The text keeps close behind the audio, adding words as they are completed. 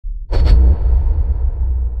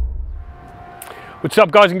What's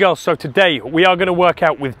up, guys and girls? So today we are going to work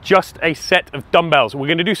out with just a set of dumbbells. We're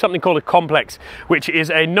going to do something called a complex, which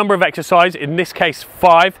is a number of exercises, in this case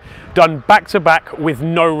 5, done back to back with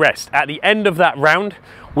no rest. At the end of that round,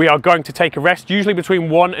 we are going to take a rest, usually between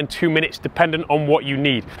 1 and 2 minutes, dependent on what you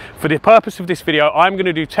need. For the purpose of this video, I'm going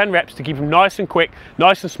to do 10 reps to keep them nice and quick,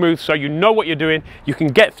 nice and smooth, so you know what you're doing, you can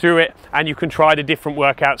get through it, and you can try the different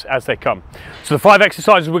workouts as they come. So the 5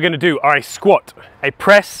 exercises we're going to do are a squat, a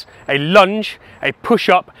press, a lunge, a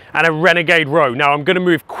push-up, and a renegade row. Now I'm going to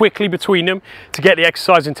move quickly between them to get the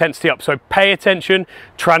exercise intensity up, so pay attention,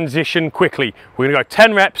 transition quickly. We're going to go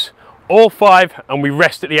 10 reps, all 5, and we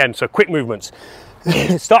rest at the end, so quick movements.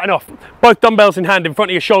 Starting off, both dumbbells in hand in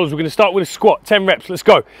front of your shoulders. We're going to start with a squat, 10 reps, let's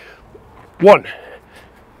go. 1,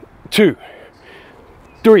 2,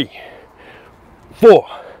 3, 4,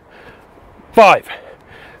 5,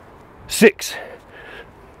 6,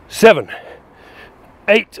 7,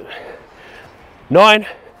 8, 9,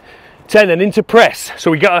 10, and into press.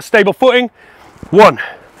 So we get our stable footing. 1,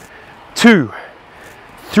 2,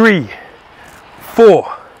 3,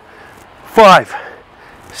 4, 5,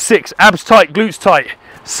 6, abs tight, glutes tight,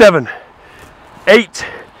 7, 8,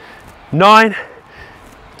 9,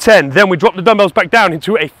 10. Then we drop the dumbbells back down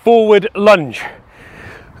into a forward lunge.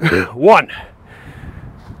 1,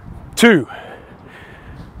 2,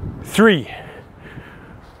 3,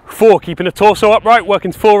 4, keeping the torso upright,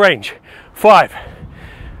 working to full range. 5,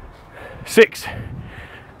 6,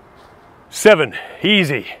 7,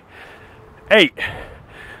 easy. 8,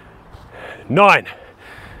 9,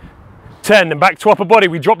 10, and back to upper body.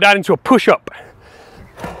 We drop down into a push-up.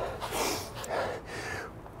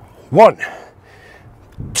 1,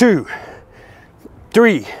 2,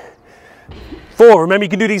 3, 4. Remember, you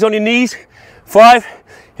can do these on your knees. 5,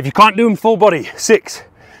 if you can't do them full body. 6,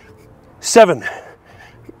 7,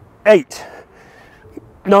 8,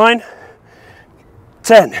 9,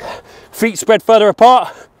 10. Feet spread further apart.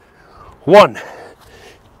 1,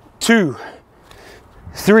 2,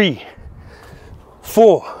 3,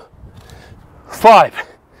 4, 5,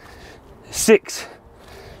 6,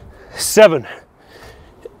 7,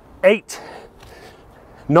 8,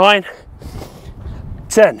 9,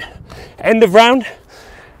 10. End of round.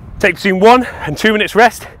 Take between 1 and 2 minutes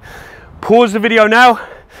rest. Pause the video now,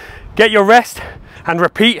 get your rest, and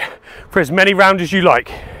repeat for as many rounds as you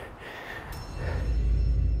like.